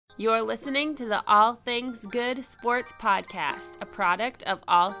You're listening to the All Things Good Sports Podcast, a product of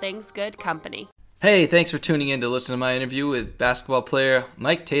All Things Good Company. Hey, thanks for tuning in to listen to my interview with basketball player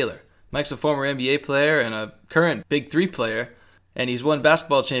Mike Taylor. Mike's a former NBA player and a current Big Three player, and he's won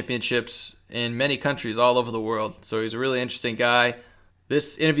basketball championships in many countries all over the world, so he's a really interesting guy.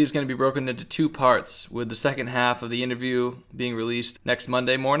 This interview is going to be broken into two parts, with the second half of the interview being released next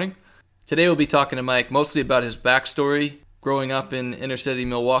Monday morning. Today we'll be talking to Mike mostly about his backstory, growing up in inner-city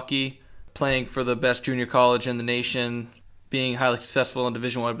Milwaukee, playing for the best junior college in the nation, being highly successful in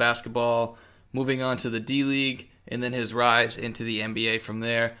Division I basketball, moving on to the D-League, and then his rise into the NBA from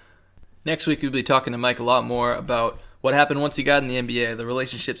there. Next week we'll be talking to Mike a lot more about what happened once he got in the NBA, the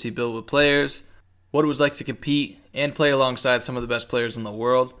relationships he built with players, what it was like to compete and play alongside some of the best players in the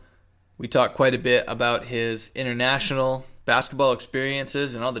world. We talked quite a bit about his international basketball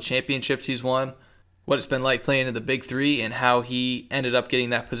experiences and all the championships he's won, what it's been like playing in the Big Three and how he ended up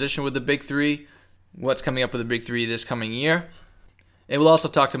getting that position with the Big Three, what's coming up with the Big Three this coming year. And we'll also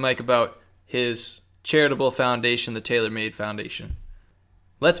talk to Mike about his charitable foundation, the Taylor Made Foundation.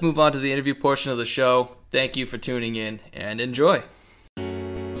 Let's move on to the interview portion of the show. Thank you for tuning in and enjoy.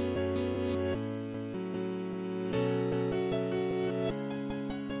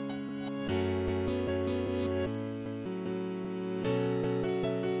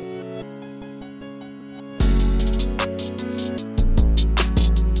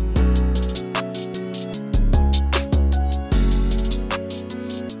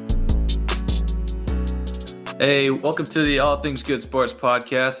 Hey, welcome to the All Things Good Sports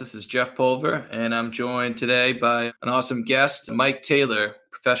Podcast. This is Jeff Pulver, and I'm joined today by an awesome guest, Mike Taylor,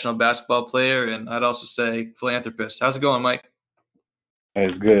 professional basketball player, and I'd also say philanthropist. How's it going, Mike?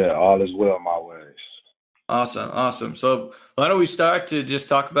 It's good. All is well my ways. Awesome. So why don't we start to just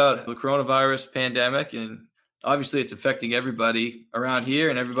talk about the coronavirus pandemic, and obviously it's affecting everybody around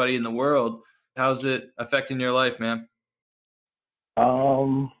here and everybody in the world. How's it affecting your life, man?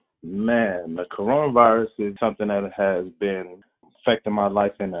 Man, the coronavirus is something that has been affecting my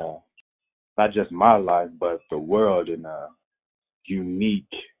life in not just my life, but the world in a unique,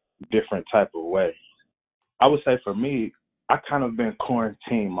 different type of way. I would say for me, I kind of been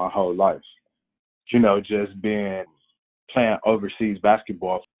quarantined my whole life. Just playing overseas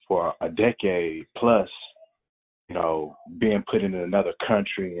basketball for a decade plus, being put in another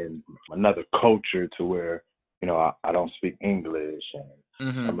country and another culture to where, I don't speak English, and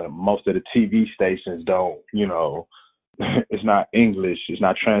I mean, most of the TV stations don't, it's not English. It's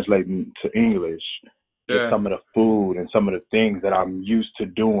not translating to English. Sure. Just some of the food and some of the things that I'm used to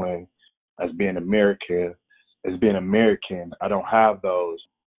doing as being American. I don't have those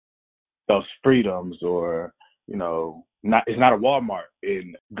freedoms, or, it's not a Walmart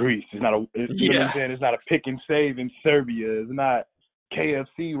in Greece. It's not you know what I'm saying? It's not a Pick and Save in Serbia. It's not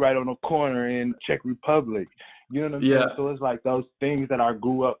KFC right on the corner in Czech Republic. You know what I'm saying? So it's like those things that I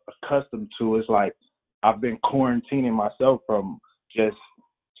grew up accustomed to. It's like I've been quarantining myself from just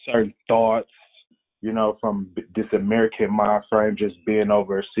certain thoughts, from this American mind frame, just being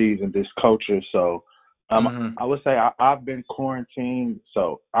overseas in this culture. So I would say I've been quarantined.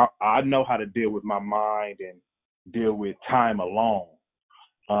 So I know how to deal with my mind and deal with time alone.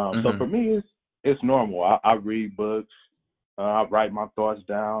 So for me, it's normal. I read books. I write my thoughts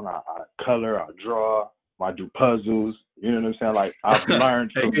down. I color. I draw. I do puzzles. You know what I'm saying? Like, I've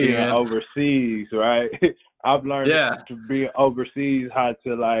learned from being overseas, right? I've learned to be overseas how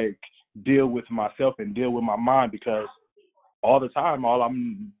to, like, deal with myself and deal with my mind, because all the time, all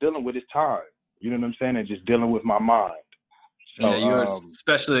I'm dealing with is time. You know what I'm saying? And just dealing with my mind. So, you're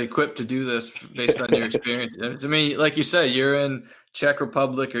especially equipped to do this based on your experience. I mean, like you said, you're in Czech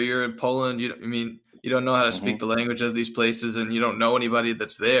Republic or you're in Poland. You don't know how to speak the language of these places, and you don't know anybody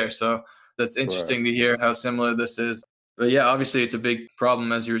that's there. So that's interesting to hear how similar this is. But yeah, obviously it's a big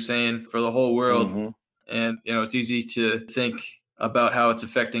problem, as you were saying, for the whole world. And, it's easy to think about how it's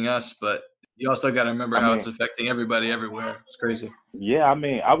affecting us, but you also got to remember how it's affecting everybody everywhere. It's crazy. Yeah,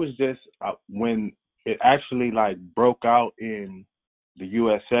 I was just, when it actually like broke out in the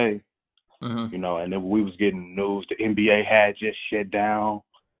USA, and then we was getting news, the NBA had just shut down.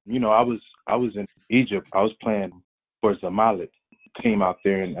 I was in Egypt. I was playing for Zamalek team out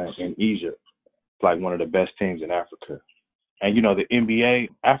there in Egypt. It's like one of the best teams in Africa. And, the NBA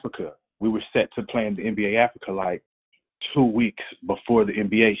Africa, we were set to play in the NBA Africa like 2 weeks before the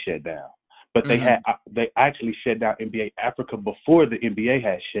NBA shut down. But they actually shut down NBA Africa before the NBA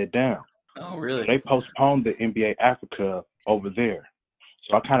had shut down. Oh, really? So they postponed the NBA Africa over there.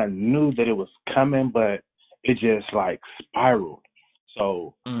 So I kind of knew that it was coming, but it just like spiraled.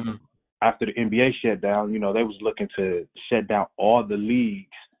 So after the NBA shut down, they was looking to shut down all the leagues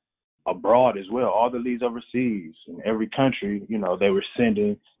abroad as well. All the leagues overseas in every country, they were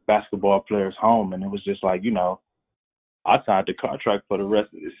sending basketball players home, and it was just like, I signed the contract for the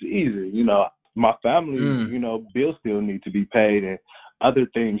rest of the season. My family, bills still need to be paid, and other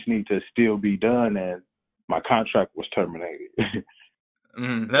things need to still be done, and my contract was terminated.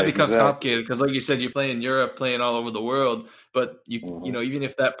 That becomes Exactly. complicated because, like you said, you play in Europe, playing all over the world. But Hmm. even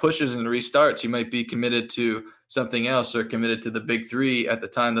if that pushes and restarts, you might be committed to something else or committed to the big three at the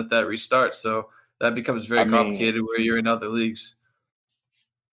time that restarts. So that becomes I very mean, complicated where you're in other leagues.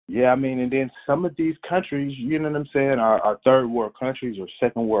 yeah, and then some of these countries, you know what I'm saying, are third world countries or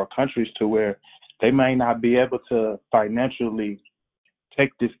second world countries to where they may not be able to financially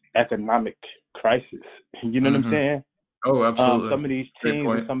take this economic crisis. You know what I'm Hmm. saying? Oh, absolutely. Some of these Great teams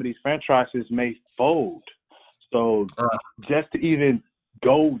and point. some of these franchises may fold. So Uh, just to even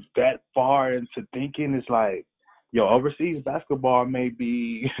go that far into thinking is like, overseas basketball may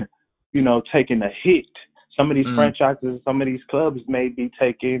be, taking a hit. Some of these mm, franchises, some of these clubs may be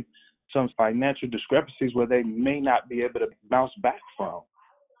taking some financial discrepancies where they may not be able to bounce back from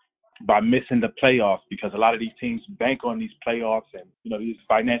by missing the playoffs, because a lot of these teams bank on these playoffs and these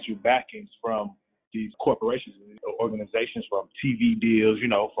financial backings from these corporations and organizations, from TV deals,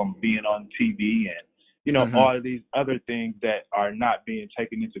 from being on TV, and hmm. all of these other things that are not being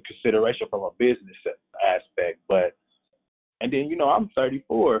taken into consideration from a business aspect. But and then I'm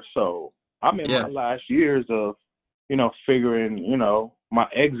 34, so I'm in Yeah, my last years of figuring my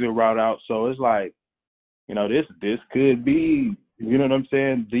exit route out. So it's like, this could be, you know what I'm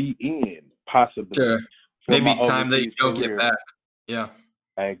saying, the end, possibly, sure. for my Maybe time that you overseas don't get career. back. Yeah.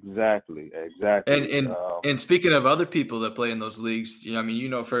 Exactly, And exactly. and and speaking of other people that play in those leagues, I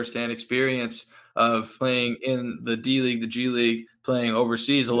mean, firsthand experience of playing in the D League, the G League, playing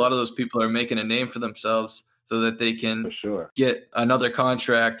overseas. A Yeah, lot of those people are making a name for themselves so that they for can sure, get another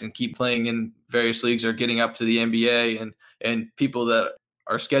contract and keep playing in various leagues or getting up to the NBA. And people that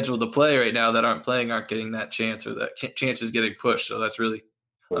are scheduled to play right now that aren't playing aren't getting that chance, or that chance is getting pushed. So that's really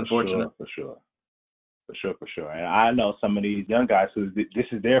for unfortunate. sure, for sure. For sure, for sure. And I know some of these young guys who this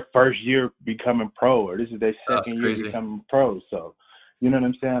is their first year becoming pro, or this is their That's second year crazy. becoming pro. So, you know what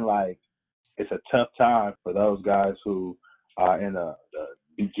I'm saying? Like, it's a tough time for those guys who are in the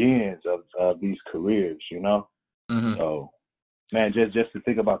begins of these careers. Hmm. So, man, just to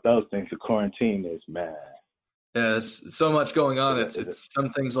think about those things, the quarantine is, man, Yeah, it's so much going on. is a, is a It's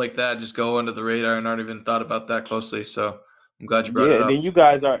some things like that just go under the radar and aren't even thought about that closely. So I'm glad you brought yeah. it And up. then you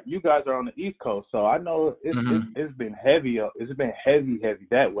guys are on the East Coast, so I know Hmm. it's been heavy. It's been heavy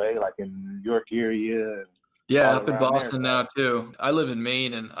that way, like in the New York area and Yeah, all up in around there. Boston now But too. I live in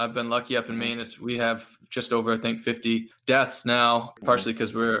Maine, and I've been lucky up in hmm Maine. We have just over, I think, 50 deaths now, hmm partially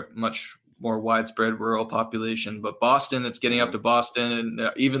because we're much more widespread rural population. But Boston, it's getting up hmm to Boston,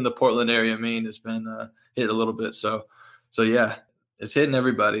 and even the Portland area, of Maine, has been hit a little bit. So yeah, it's hitting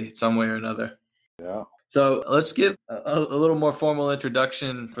everybody some way or another. yeah. So let's give a little more formal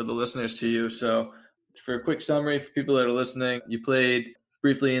introduction for the listeners to you. So, for a quick summary for people that are listening, you played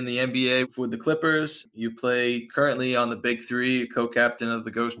briefly in the NBA with the Clippers. You play currently on the Big Three, co-captain of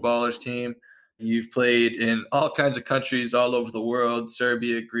the Ghost Ballers team. You've played in all kinds of countries all over the world: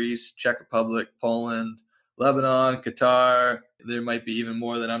 Serbia, Greece, Czech Republic, Poland, Lebanon, Qatar. There might be even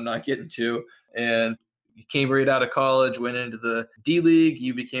more that I'm not getting to. And you came right out of college, went into the D League.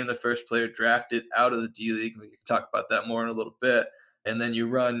 You became the first player drafted out of the D League. We can talk about that more in a little bit. And then you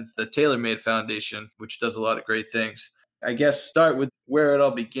run the TaylorMade Foundation, which does a lot of great things. I guess start with where it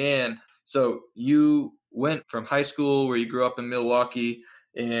all began. So you went from high school, where you grew up in Milwaukee,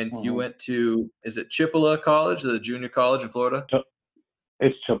 and you hmm went to, is it Chipola College, the junior college in Florida?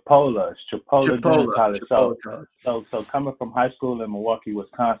 It's Chipola. It's Chipola Junior College. Chipola College. So coming from high school in Milwaukee,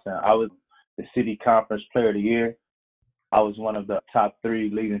 Wisconsin, I was the city conference player of the year. I was one of the top three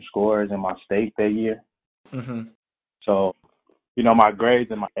leading scorers in my state that year. Hmm. So, my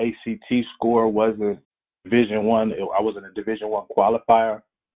grades and my ACT score wasn't Division One. I wasn't a Division One qualifier.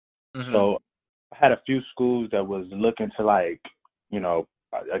 Hmm. So I had a few schools that was looking to, like, you know,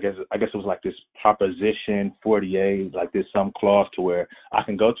 I guess it was like this Proposition 48, like this some clause to where I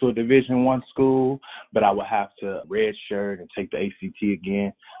can go to a Division One school, but I would have to redshirt and take the ACT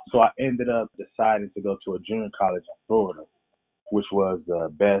again. So I ended up deciding to go to a junior college in Florida, which was the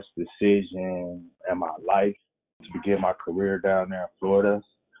best decision in my life to begin my career down there in Florida.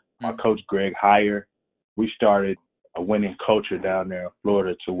 My coach, Greg Heyer, we started a winning culture down there in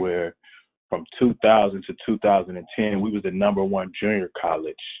Florida to where from 2000 to 2010, we was the number one junior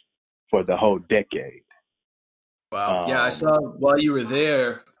college for the whole decade. Wow. Yeah, I Um, saw while you were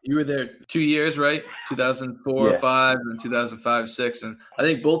there, you were there 2 years, right? 2004, Yeah. 5, and 2005, 6. And I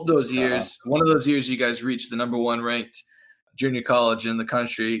think both those years, one of those years you guys reached the number 1 ranked junior college in the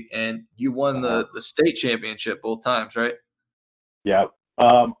country, and you won the state championship both times, right? Yeah.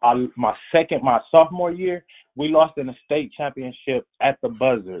 My sophomore year, we lost in the state championship at the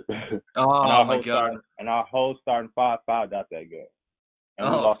buzzer. Oh, my God. Our whole starting 5 fouled out that game. And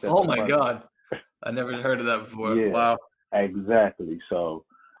we Oh, lost at the my buzzer. God. I never heard of that before. Yeah, wow. Exactly. So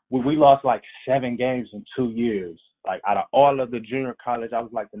we lost like 7 games in 2 years. Like out of all of the junior college, I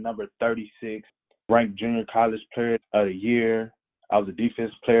was like the number 36 ranked junior college player of the year. I was the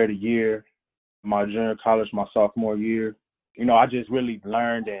defensive player of the year my junior college, my sophomore year. You know, I just really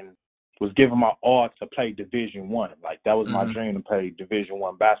learned and was giving my all to play Division I. Like that was my dream, to play Division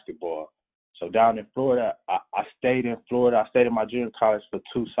I basketball. So down in Florida, I stayed in Florida. I stayed in my junior college for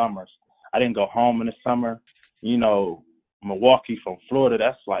 2 summers. I didn't go home in the summer. You know, Milwaukee from Florida,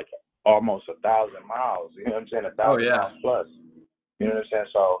 that's like almost 1,000 miles. You know what I'm saying? 1,000 miles plus. You know what I'm saying?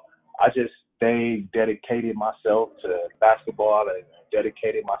 So I just dedicated myself to basketball and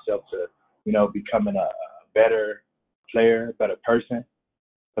dedicated myself to, you know, becoming a better player, better person.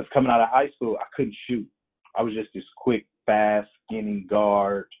 Because coming out of high school, I couldn't shoot. I was just this quick, fast, skinny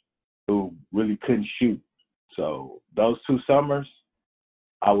guard who really couldn't shoot. So those 2 summers,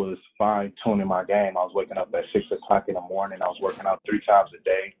 I was fine-tuning my game. I was waking up at 6 o'clock in the morning. I was working out 3 times a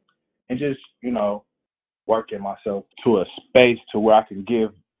day and just, you know, working myself to a space to where I can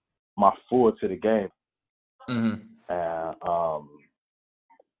give my full to the game. And,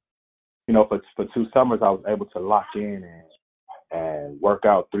 you know, for 2 summers, I was able to lock in and work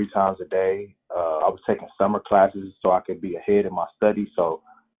out 3 times a day. I was taking summer classes so I could be ahead in my studies. So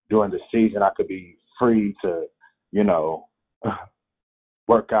during the season, I could be free to, you know,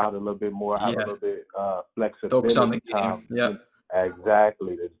 work out a little bit more, have a little bit flexibility. Focus on the game. Yeah.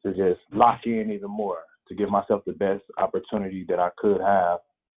 Exactly. To just lock in even more, to give myself the best opportunity that I could have,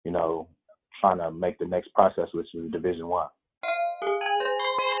 you know, trying to make the next process, which is Division I.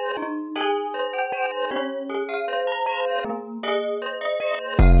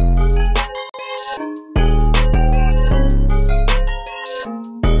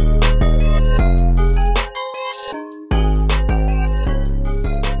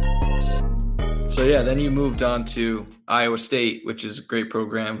 So, yeah, then you moved on to Iowa State, which is a great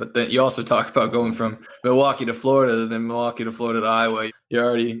program. But then you also talked about going from Milwaukee to Florida, then Milwaukee to Florida to Iowa. You're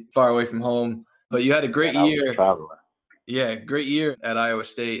already far away from home. But you had a great year. Yeah, great year at Iowa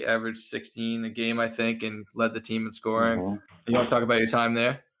State, averaged 16 a game, I think, and led the team in scoring. You want to talk about your time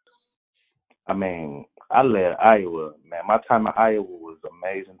there? I mean, I led Iowa. Man, my time at Iowa was an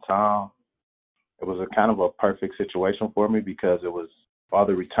amazing time. It was a kind of a perfect situation for me because it was all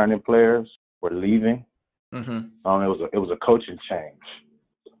the returning players were leaving. It was a coaching change.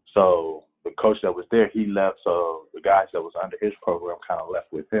 So the coach that was there, he left. So the guys that was under his program kind of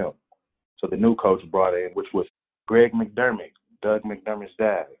left with him. So the new coach brought in, which was Greg McDermott, Doug McDermott's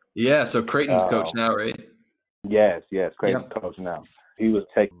dad. Yeah, so Creighton's coach now, right? Yes, Creighton's coach now. He was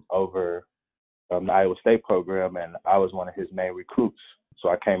taking over the Iowa State program, and I was one of his main recruits. So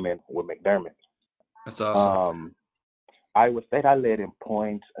I came in with McDermott. That's awesome. Iowa State, I led in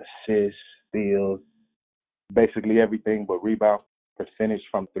points, assists, steals, basically everything but rebound percentage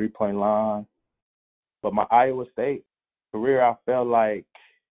from 3-point line. But my Iowa State career, I felt like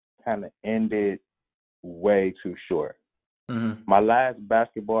kind of ended way too short. My last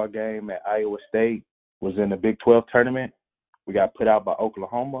basketball game at Iowa State was in the Big 12 tournament. We got put out by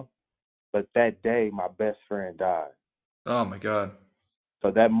Oklahoma. But that day, my best friend died. Oh, my God.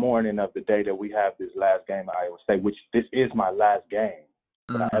 So that morning of the day that we have this last game at Iowa State, which this is my last game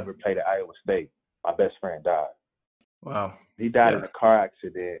that I ever played at Iowa State, my best friend died. Wow. He died in a car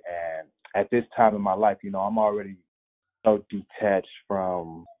accident. And at this time in my life, you know, I'm already so detached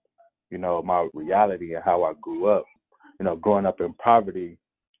from, you know, my reality and how I grew up. You know, growing up in poverty,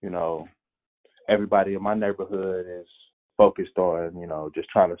 you know, everybody in my neighborhood is focused on, you know, just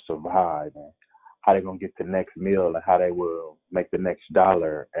trying to survive and how they're going to get the next meal and how they will make the next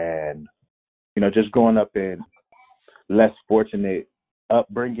dollar. And, you know, just growing up in less fortunate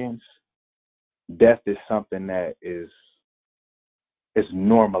upbringings, death is something that is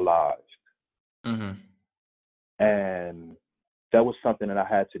normalized. And that was something that I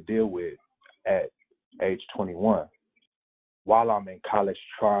had to deal with at age 21 while I'm in college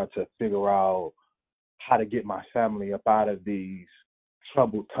trying to figure out how to get my family up out of these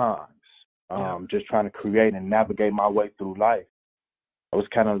troubled times. Just trying to create and navigate my way through life. I was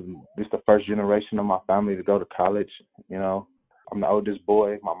kind of just the first generation of my family to go to college. You know, I'm the oldest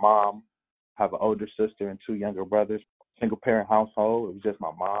boy. My mom have an older sister and 2 younger brothers. single parent household. It was just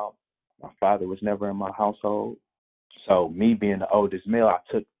my mom. My father was never in my household. So me being the oldest male, I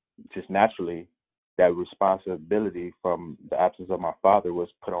took just naturally that responsibility from the absence of my father was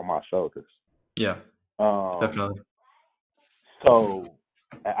put on my shoulders. Yeah, definitely. So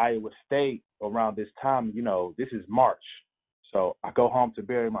at Iowa State around this time, this is March. So I go home to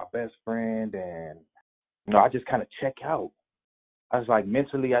bury my best friend, and I just kind of check out. I was like,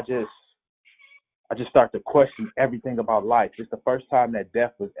 mentally, I just start to question everything about life. It's the first time that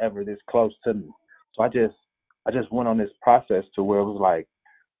death was ever this close to me. So I just went on this process to where it was like,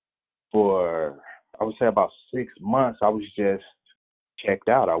 for I would say about 6 months, I was just checked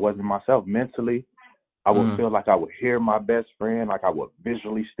out. I wasn't myself mentally. I would feel like I would hear my best friend, like I would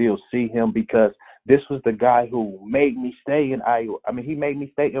visually still see him, because this was the guy who made me stay in Iowa. I mean, he made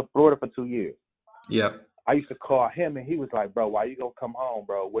me stay in Florida for 2 years. Yep. I used to call him, and he was like, bro, why you gonna come home,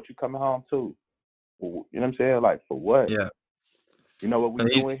 bro? What you coming home to? You know what I'm saying? Like, for what? Yeah. You know what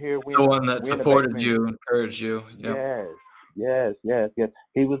we doing here? We the one that supported you, encouraged you. Yep. Yes.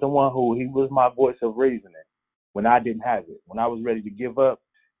 He was the one he was my voice of reasoning when I didn't have it. When I was ready to give up,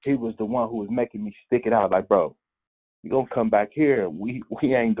 he was the one who was making me stick it out. Like, bro, you gonna come back here? We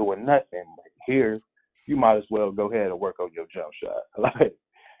ain't doing nothing here. You might as well go ahead and work on your jump shot. Like,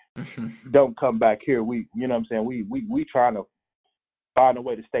 don't come back here. You know what I'm saying? We trying to find a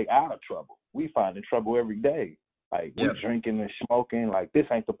way to stay out of trouble. We finding trouble every day. Like, we're drinking and smoking. Like, this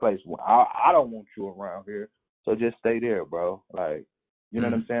ain't the place. I don't want you around here. So just stay there, bro. Like, you know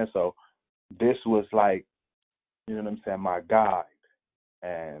what I'm saying? So this was like, you know what I'm saying, my guide.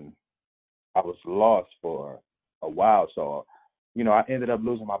 And I was lost for a while. So, I ended up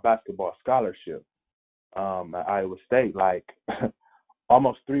losing my basketball scholarship at Iowa State. Like,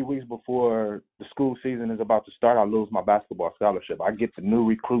 almost 3 weeks before the school season is about to start, I lose my basketball scholarship. I get the new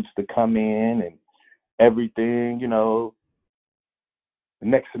recruits to come in and everything, The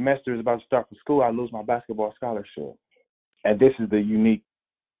next semester is about to start for school. I lose my basketball scholarship. And this is the unique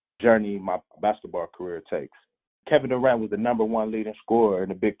journey my basketball career takes. Kevin Durant was the number one leading scorer in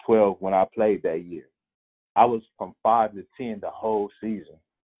the Big 12 when I played that year. I was from 5 to 10 the whole season.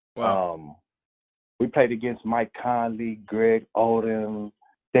 Wow. We played against Mike Conley, Greg Oden,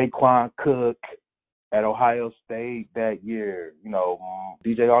 Daquan Cook at Ohio State that year.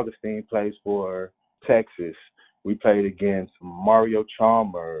 DJ Augustine plays for Texas. We played against Mario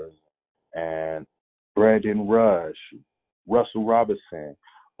Chalmers and Brandon Rush, Russell Robinson,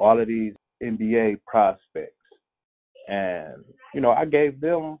 all of these NBA prospects. And, I gave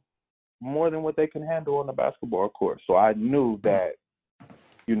them more than what they can handle on the basketball court. So I knew that,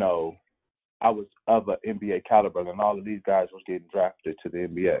 I was of an NBA caliber, and all of these guys was getting drafted to the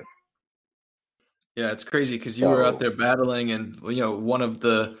NBA. Yeah, it's crazy because you were out there battling, and one of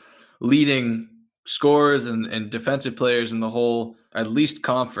the leading scorers and defensive players in the whole, at least,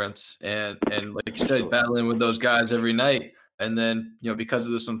 conference, and like you said, battling with those guys every night. And then because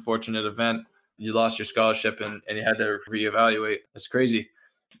of this unfortunate event, you lost your scholarship and you had to reevaluate. That's crazy.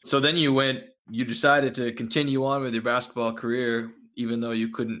 So then you decided to continue on with your basketball career, even though you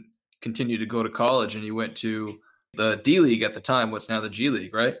couldn't continue to go to college, and you went to the D League at the time, what's now the G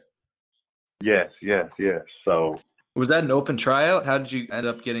League, right? Yes. So was that an open tryout? How did you end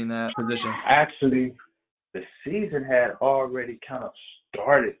up getting that position? Actually, the season had already kind of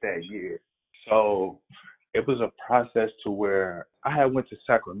started that year. So it was a process to where I had went to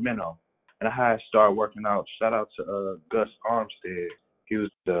Sacramento and I had started working out. Shout out to Gus Armstead. He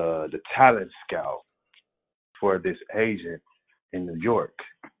was the talent scout for this agent in New York.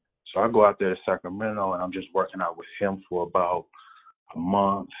 So I go out there to Sacramento and I'm just working out with him for about a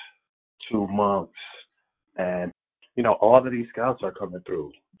month, 2 months. And, all of these scouts are coming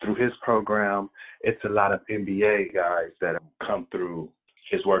through his program. It's a lot of NBA guys that have come through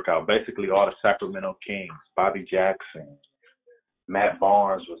his workout. Basically all the Sacramento Kings, Bobby Jackson, Matt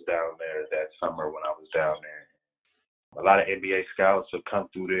Barnes was down there that summer when I was down there. A lot of NBA scouts have come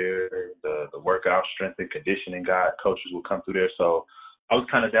through there. The workout strength and conditioning guy coaches will come through there. So I was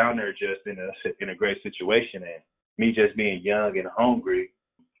kind of down there just in a great situation, and me just being young and hungry,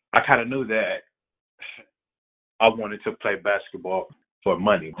 I kind of knew that I wanted to play basketball for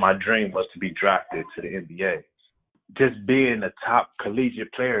money. My dream was to be drafted to the NBA. Just being a top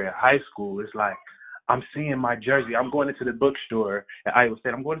collegiate player in high school, it's like I'm seeing my jersey. I'm going into the bookstore at Iowa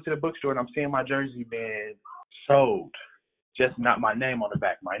State. I'm going into the bookstore and I'm seeing my jersey being sold. Just not my name on the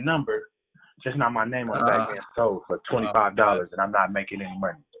back, my number. Just not my name on the back being sold for $25, and I'm not making any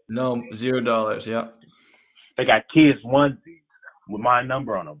money. No, $0. Yeah. They got kids onesies with my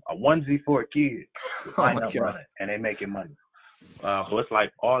number on them. A onesie for a kid with my number on it, and they making money. Wow. So it's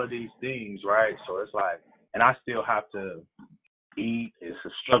like all of these things, right? So it's like and I still have to eat. It's a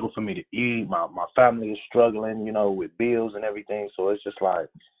struggle for me to eat. My family is struggling, with bills and everything. So it's just like,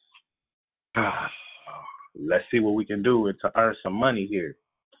 let's see what we can do to earn some money here.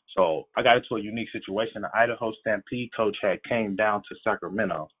 So I got into a unique situation. The Idaho Stampede coach had came down to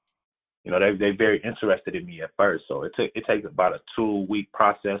Sacramento. They very interested in me at first. So it takes about a 2-week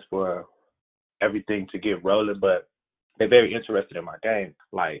process for everything to get rolling, but they're very interested in my game.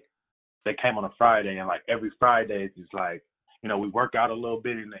 Like, they came on a Friday, and like every Friday it's like, we work out a little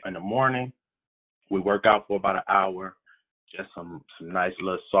bit in the morning. We work out for about an hour, just some nice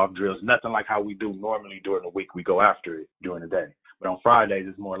little soft drills. Nothing like how we do normally during the week. We go after it during the day. But on Fridays,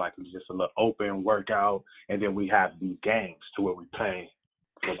 it's more like it's just a little open workout, and then we have these games to where we play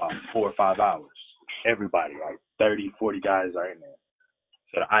for about 4 or 5 hours. Everybody, like 30, 40 guys are in there.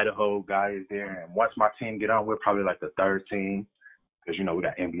 So the Idaho guy is there, and once my team get on, we're probably like the third team, because, we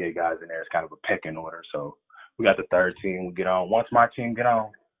got NBA guys in there. It's kind of a pecking order. So we got the third team. We get on. Once my team get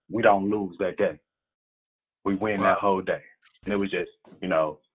on, we don't lose that day. We win that whole day. And it was just,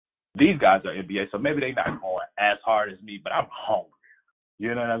 these guys are NBA, so maybe they're not going as hard as me, but I'm hungry.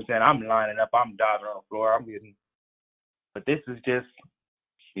 You know what I'm saying? I'm lining up. I'm diving on the floor. But this is just,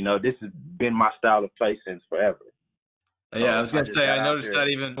 this has been my style of play since forever. Yeah, I was going to say, I noticed that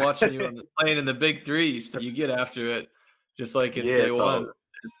even watching you playing in the Big Three, you get after it just like it's day one.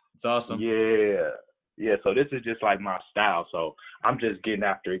 It's awesome. Yeah, so this is just like my style. So I'm just getting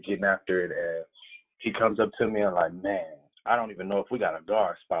after it. And he comes up to me and like, man, I don't even know if we got a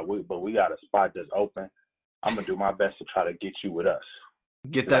guard spot, but we got a spot that's open. I'm going to do my best to try to get you with us.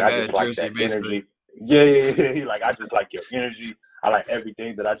 Get that guy a jersey, basically. Yeah. Like, I just like your energy. I like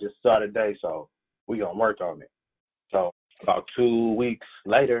everything that I just saw today, so we going to work on it. So about 2 weeks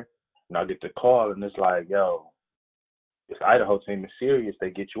later, I get the call, and it's like, yo, this Idaho team is serious.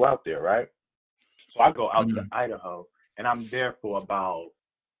 They get you out there, right? So I go out to Idaho, and I'm there for about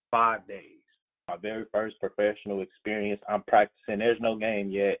 5 days. My very first professional experience. I'm practicing. There's no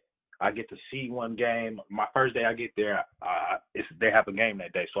game yet. I get to see one game. My first day I get there, they have a game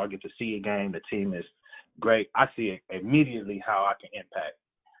that day, so I get to see a game. The team is great. I see immediately how I can impact.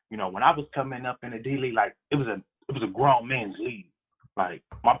 When I was coming up in the D League, like, it was a grown men's league. Like,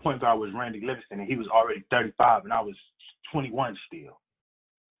 my point guard was Randy Livingston, and he was already 35, and I was 21 still.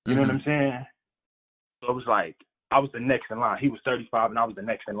 You know what I'm saying? So it was like I was the next in line. He was 35, and I was the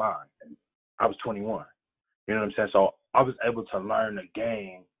next in line. And I was 21. You know what I'm saying? So I was able to learn the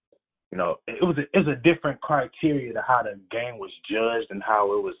game. It was a different criteria to how the game was judged and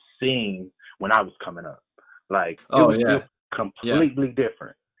how it was seen when I was coming up. Like, it was completely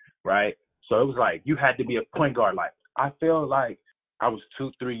different, right? So it was like you had to be a point guard. Like, I feel like I was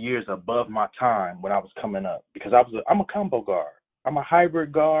 2-3 years above my time when I was coming up, because I'm a combo guard. I'm a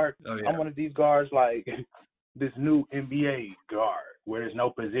hybrid guard. I'm one of these guards like this new NBA guard where there's no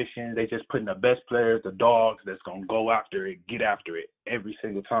position. They just putting the best players, the dogs that's going to go after it, get after it every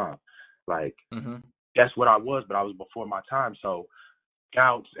single time. Like, that's what I was, but I was before my time. So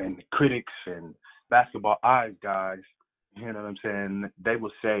scouts and critics and basketball eyes guys, you know what I'm saying, they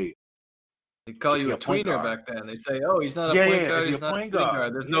will say, they call you a tweener back then. They say, oh, he's not a point guard, he's not a point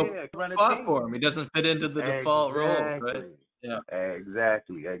guard. There's no spot for him. He doesn't fit into the default role, right? Yeah.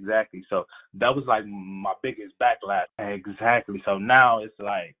 Exactly. So that was like my biggest backlash. Exactly. So now it's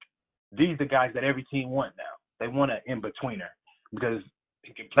like, these are the guys that every team want now. They want an in-betweener because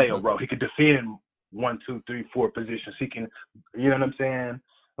he can play a role. He can defend 1, 2, 3, 4 positions. He can, you know what I'm saying?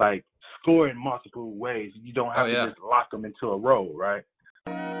 Like, score in multiple ways. You don't have to just lock them into a role, right?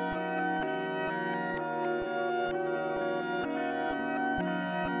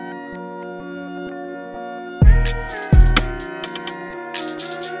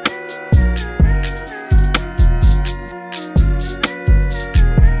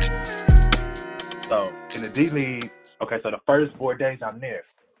 So in the D League, so the first 4 days I'm there,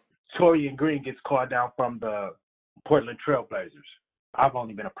 Torian Green gets called down from the Portland Trail Blazers. I've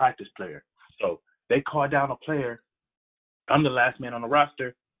only been a practice player. So they call down a player. I'm the last man on the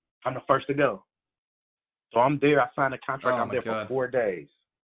roster. I'm the first to go. So I'm there. I signed a contract. I'm there for 4 days.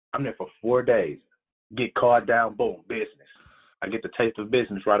 I'm there for 4 days. Get called down. Boom. Business. I get the taste of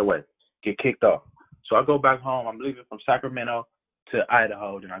business right away. Get kicked off. So I go back home. I'm leaving from Sacramento to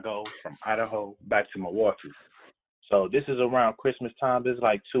Idaho. Then I go from Idaho back to Milwaukee. So this is around Christmas time. This is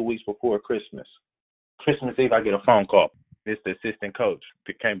like 2 weeks before Christmas. Christmas Eve, I get a phone call. It's the assistant coach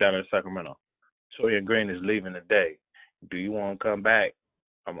that came down to Sacramento. Torian Green is leaving today. Do you want to come back?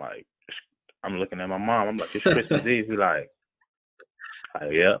 I'm looking at my mom. I'm like, it's Christmas Eve. He's like,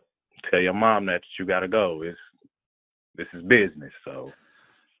 tell your mom that you got to go. This is business. So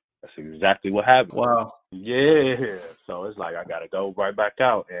That's exactly what happened. Wow. Yeah. So it's like I got to go right back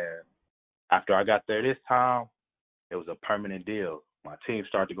out. And after I got there this time, it was a permanent deal. My team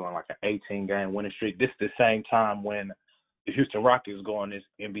started going like an 18-game winning streak. This is the same time when the Houston Rockets go on this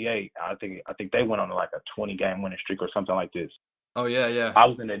NBA. I think they went on like a 20-game winning streak or something like this. Oh, yeah. I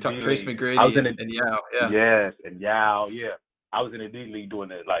was in the D Trace League. McGrady and Yao, yeah. Yes, and Yao, yeah. I was in the D League doing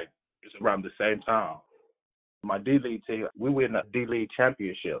it like just around the same time. My D League team, we win a D League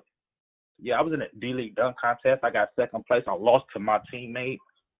championship. Yeah, I was in a D League dunk contest. I got second place. I lost to my teammate,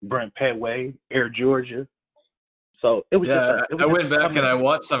 Brent Petway, Air Georgia. So it was I went back and I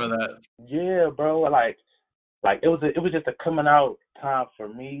watched some of that. Yeah, bro. Like it was just a coming out time for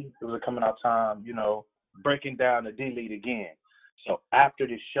me. It was a coming out time, breaking down the D League again. So after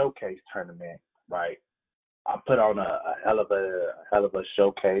this showcase tournament, right, I put on a hell of a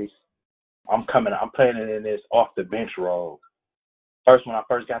showcase. I'm playing it in this off the bench role. First, when I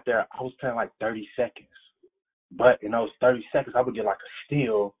first got there, I was playing like 30 seconds. But in those 30 seconds, I would get like a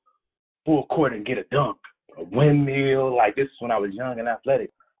steal, full court, and get a dunk, a windmill. Like, this is when I was young and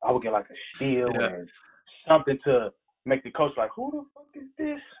athletic. I would get like a steal and something to make the coach like, who the fuck is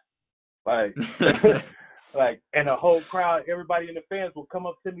this? Like, like, and the whole crowd, everybody in the fans would come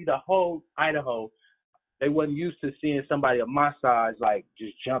up to me, the whole Idaho. They wasn't used to seeing somebody of my size, like,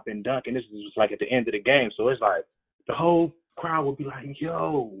 just jump and dunk. And this was like at the end of the game. So it's like the whole crowd would be like,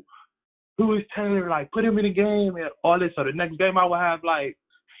 yo, who is Taylor? Like, put him in the game and all this. So the next game I would have like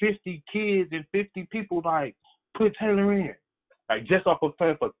 50 kids and 50 people like, put Taylor in. Like, just off of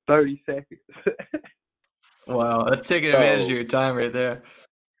playing for 30 seconds. Wow, that's taking advantage of your time right there.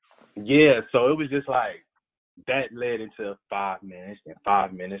 Yeah, so it was just like, that led into 5 minutes, and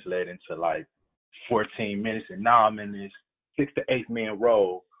 5 minutes led into like 14 minutes, and now I'm in this 6 to 8 man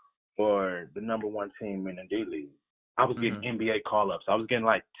role for the number one team in the D League. I was getting NBA call-ups. I was getting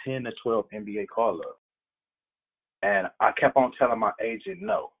like 10 to 12 NBA call-ups. And I kept on telling my agent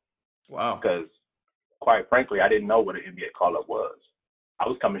no. Wow. Because, quite frankly, I didn't know what an NBA call-up was. I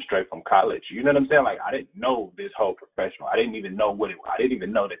was coming straight from college. You know what I'm saying? Like, I didn't know this whole professional. I didn't even know I didn't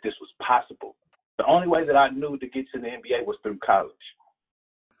even know that this was possible. The only way that I knew to get to the NBA was through college.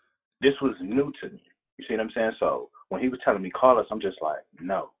 This was new to me. You see what I'm saying? So when he was telling me call-ups, I'm just like,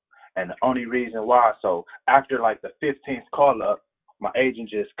 no. And the only reason why, so after like the 15th call-up, my agent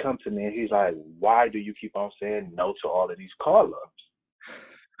just come to me and he's like, why do you keep on saying no to all of these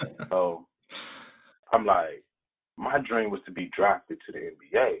call-ups? So I'm like, my dream was to be drafted to the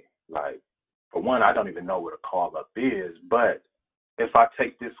NBA. Like, for one, I don't even know what a call-up is, but if I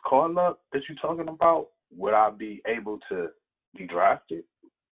take this call-up that you're talking about, would I be able to be drafted?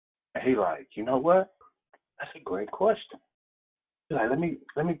 And he like, you know what? That's a great question. He's like, let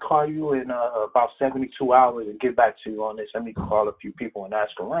me call you in about 72 hours and get back to you on this. Let me call a few people and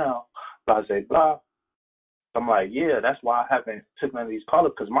ask around, blah, blah, blah. I'm like, yeah, that's why I haven't took none of these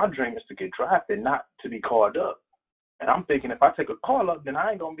call-ups, because my dream is to get drafted, not to be called up. And I'm thinking if I take a call-up, then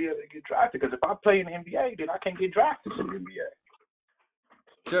I ain't going to be able to get drafted, because if I play in the NBA, then I can't get drafted to the NBA.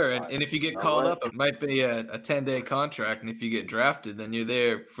 Sure, and if you get called up, it might be a 10-day contract, and if you get drafted, then you're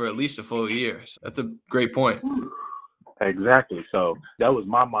there for at least a full year. So that's a great point. Exactly. So that was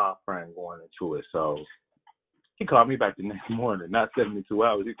my mind frame going into it. So he called me back the next morning, not 72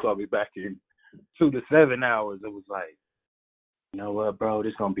 hours. He called me back in 2 to 7 hours. It was like, you know what, bro,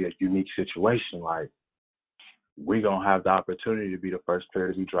 this is going to be a unique situation. Like, we're going to have the opportunity to be the first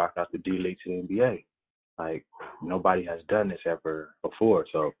player to be drafted out the D League to the NBA. Like, nobody has done this ever before.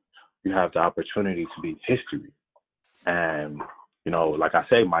 So you have the opportunity to be history. And, like I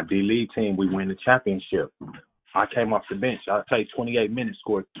say, my D League team, we win the championship. I came off the bench. I played 28 minutes,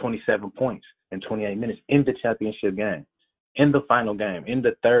 scored 27 points in 28 minutes in the championship game, in the final game, in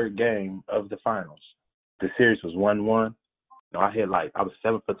the third game of the finals. The series was 1-1. I was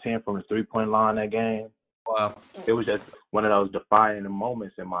 7 for 10 from the three-point line that game. Wow. It was just one of those defining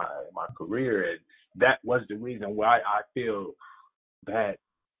moments in my career. And that was the reason why I feel that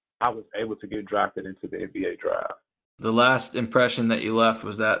I was able to get drafted into the NBA draft. The last impression that you left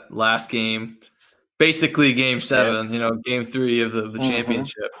was that last game, basically game 7, game 3 of the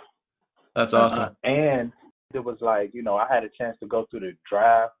championship. That's awesome. And it was like, I had a chance to go through the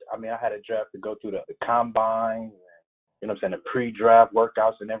draft. I mean, I had a draft to go through the combine, the pre-draft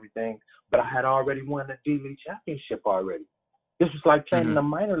workouts and everything. But I had already won the D League championship already. This was like playing in the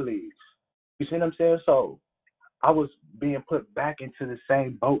minor leagues. You see what I'm saying? So I was being put back into the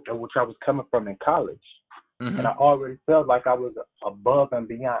same boat in which I was coming from in college. And I already felt like I was above and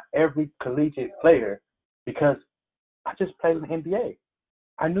beyond every collegiate player because I just played in the NBA.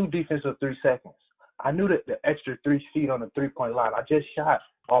 I knew defense of 3 seconds. I knew that the extra 3 feet on the three-point line. I just shot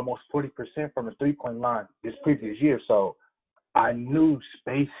almost 40% from the three-point line this previous year. So I knew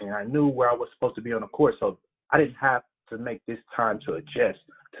spacing. I knew where I was supposed to be on the court. So I didn't have to make this time to adjust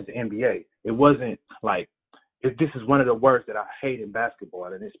to the NBA. It wasn't like, this is one of the words that I hate in basketball,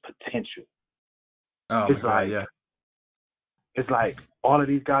 and it's potential. Oh, It's my God, like, yeah. it's like all of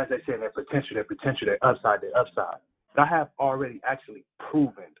these guys, they say their potential, their upside. But I have already actually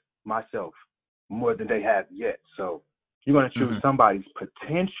proven myself more than they have yet. So you're going to choose somebody's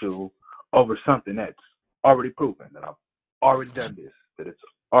potential over something that's already proven, that I've already done this, that it's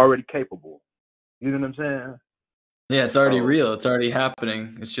already capable. You know what I'm saying? Yeah, it's already real. It's already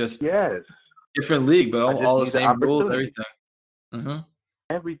happening. It's just different league, but all the same rules, everything. Mm-hmm.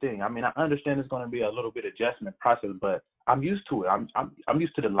 Everything. I mean, I understand it's going to be a little bit adjustment process, but I'm used to it. I'm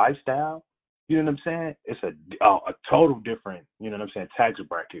used to the lifestyle. You know what I'm saying? It's a total different, you know what I'm saying, tax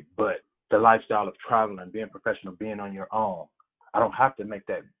bracket, but the lifestyle of traveling, being professional, being on your own, I don't have to make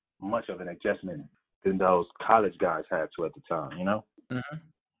that much of an adjustment than those college guys had to at the time, you know? Mm-hmm.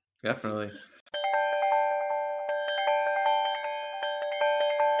 Definitely.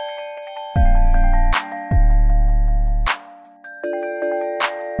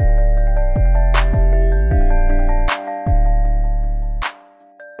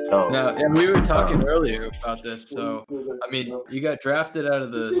 Now, and we were talking earlier about this. So, I mean, you got drafted out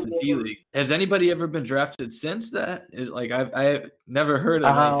of the D League. Has anybody ever been drafted since that? Like, I've never heard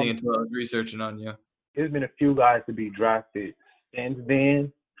of anything until I was researching on you. There's been a few guys to be drafted since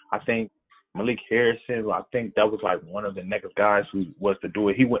then. I think Malik Harrison, I think that was like one of the next guys who was to do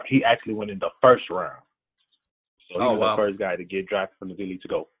it. He actually went in the first round. So he was the first guy to get drafted from the D League to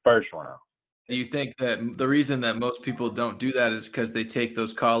go first round. Do you think that the reason that most people don't do that is because they take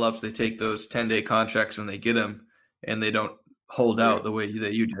those call-ups, they take those 10-day contracts when they get them, and they don't hold out the way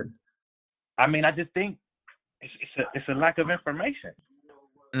that you did? I mean, I just think it's a lack of information.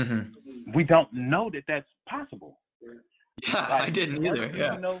 Mm-hmm. We don't know that that's possible. Yeah, like, I didn't either.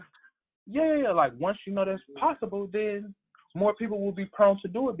 Yeah. Like once you know that's possible, then more people will be prone to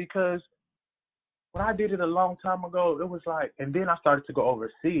do it, because when I did it a long time ago, it was like, and then I started to go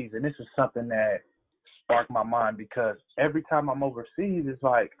overseas, and this is something that sparked my mind, because every time I'm overseas, it's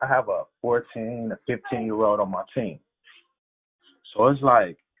like I have a 14, a 15-year-old on my team. So it's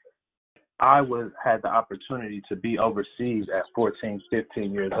like I had the opportunity to be overseas at 14,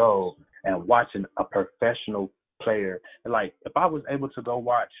 15 years old and watching a professional player. Like, if I was able to go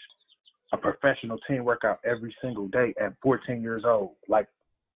watch a professional team workout every single day at 14 years old, like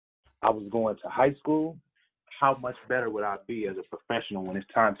I was going to high school, how much better would I be as a professional when it's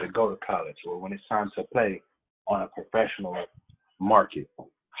time to go to college, or when it's time to play on a professional market?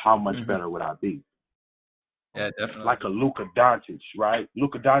 How much better would I be? Yeah, definitely. Like a Luka Doncic, right?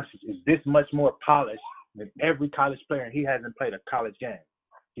 Luka Doncic is this much more polished than every college player, and he hasn't played a college game.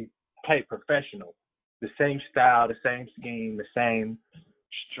 He played professional. The same style, the same scheme, the same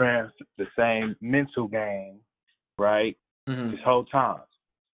strength, the same mental game, right? This whole time.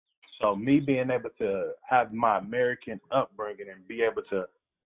 So me being able to have my American upbringing and be able to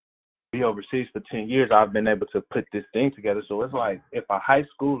be overseas for 10 years, I've been able to put this thing together. So it's like, if a high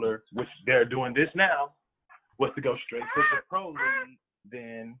schooler, which they're doing this now, was to go straight to the pro league,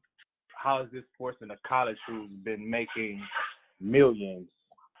 then how is this forcing a college who's been making millions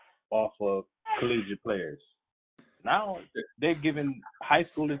off of collegiate players? Now they're giving high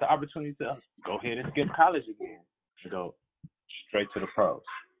schoolers the opportunity to go ahead and skip college again and go straight to the pros.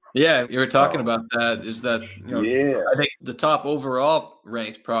 Yeah, you were talking about that. Is that, I think the top overall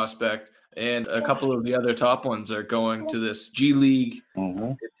ranked prospect and a couple of the other top ones are going to this G League.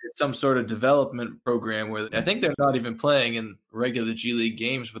 It's some sort of development program where I think they're not even playing in regular G League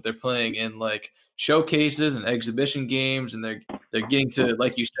games, but they're playing in like showcases and exhibition games, and they're getting to,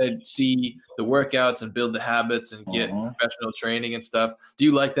 like you said, see the workouts and build the habits and get professional training and stuff. Do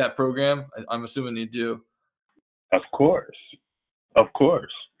you like that program? I'm assuming you do. Of course.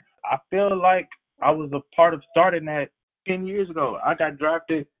 I feel like I was a part of starting that 10 years ago. I got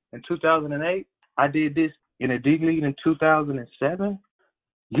drafted in 2008. I did this in a D League in 2007.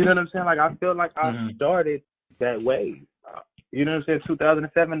 You know what I'm saying? Like, I feel like I started that way. You know what I'm saying?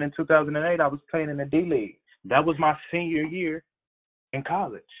 2007 and 2008, I was playing in the D League. That was my senior year in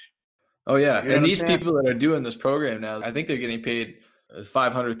college. Oh, yeah. And these people that are doing this program now, I think they're getting paid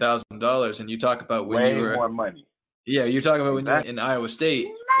 $500,000. And you talk about when you were – way more money. Yeah, you're talking about when you're in Iowa State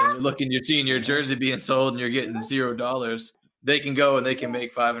and you're seeing your jersey being sold and you're getting $0. They can go and they can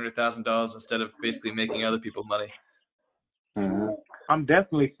make $500,000 instead of basically making other people money. I'm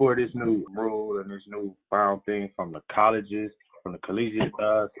definitely for this new rule and this new found thing from the colleges, from the collegiate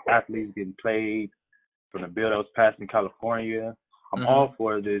athletes getting played, from the bill that was passed in California. I'm all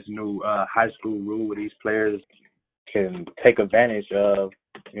for this new high school rule where these players can take advantage of,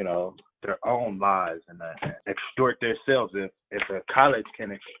 you know, their own lives and extort themselves. If a college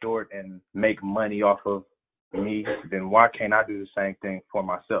can extort and make money off of me, then why can't I do the same thing for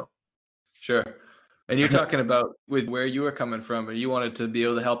myself? Sure. And you're talking about with where you were coming from, and you wanted to be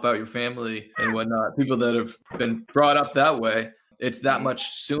able to help out your family and whatnot. People that have been brought up that way, it's that much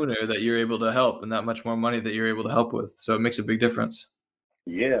sooner that you're able to help and that much more money that you're able to help with. So it makes a big difference.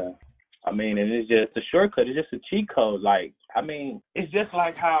 Yeah. I mean, and it's just a shortcut. It's just a cheat code. Like, I mean, it's just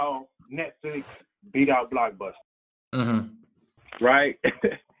like how Netflix beat out Blockbuster. Right?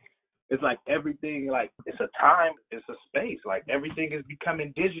 It's like everything, like, it's a time, it's a space. Like, everything is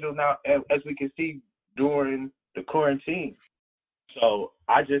becoming digital now, as we can see during the quarantine. So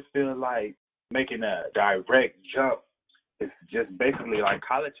I just feel like making a direct jump is just basically like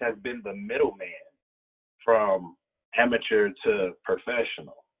college has been the middleman from amateur to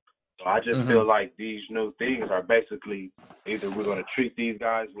professional. So I just feel like these new things are basically either we're going to treat these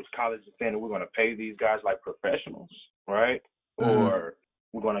guys, which college is saying, we're going to pay these guys like professionals, right? Or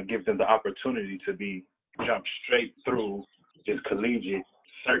we're going to give them the opportunity to jump straight through this collegiate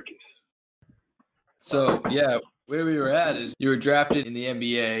circus. So, yeah, where we were at is you were drafted in the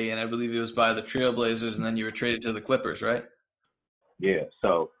NBA, and I believe it was by the Trailblazers, and then you were traded to the Clippers, right? Yeah,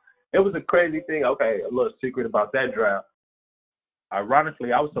 so it was a crazy thing. Okay, a little secret about that draft.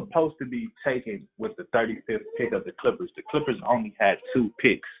 Ironically, I was supposed to be taken with the 35th pick of the Clippers. The Clippers only had 2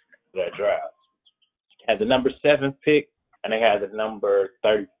 picks for that draft. Had the number 7 pick, and they had the number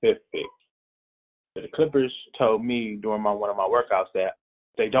 35th pick. So the Clippers told me during one of my workouts that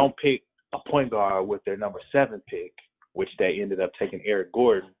they don't pick a point guard with their number 7 pick, which they ended up taking Eric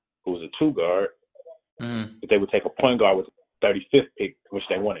Gordon, who was a 2 guard. But they would take a point guard with the 35th pick, which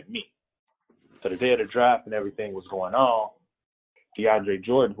they wanted me. So the day of the draft and everything was going on, DeAndre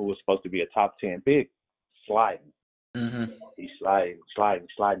Jordan, who was supposed to be a top 10 pick, sliding. He's sliding.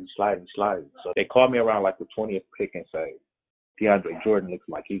 So they called me around like the 20th pick and say, DeAndre Jordan looks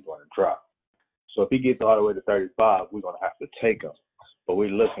like he's going to drop. So if he gets all the way to 35, we're going to have to take him. But we're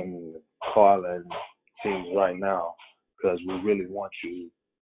looking, calling teams right now because we really want you.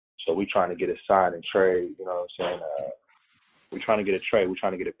 So we're trying to get a sign and trade, you know what I'm saying? We're trying to get a trade. We're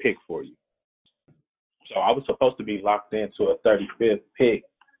trying to get a pick for you. So I was supposed to be locked into a 35th pick,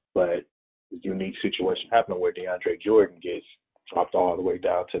 but a unique situation happened where DeAndre Jordan gets dropped all the way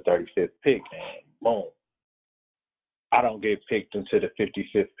down to 35th pick, and boom. I don't get picked into the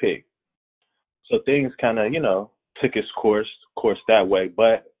 55th pick. So things kind of, took its course that way,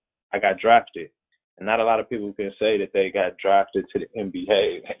 but I got drafted. And not a lot of people can say that they got drafted to the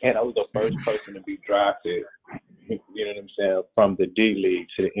NBA. And I was the first person to be drafted, you know what I'm saying, from the D League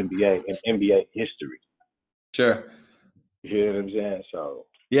to the NBA in NBA history. Sure. You know what I'm saying? So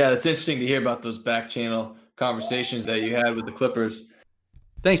yeah, it's interesting to hear about those back channel conversations that you had with the Clippers.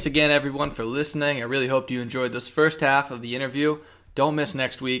 Thanks again, everyone, for listening. I really hope you enjoyed this first half of the interview. Don't miss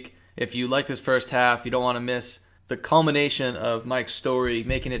next week. If you like this first half, you don't want to miss the culmination of Mike's story,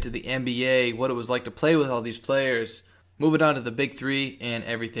 making it to the NBA, what it was like to play with all these players, moving on to the Big Three, and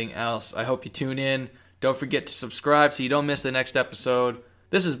everything else. I hope you tune in. Don't forget to subscribe so you don't miss the next episode.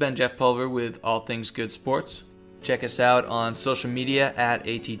 This has been Jeff Pulver with All Things Good Sports. Check us out on social media at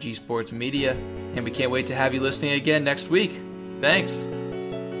ATG Sports Media, and we can't wait to have you listening again next week. Thanks.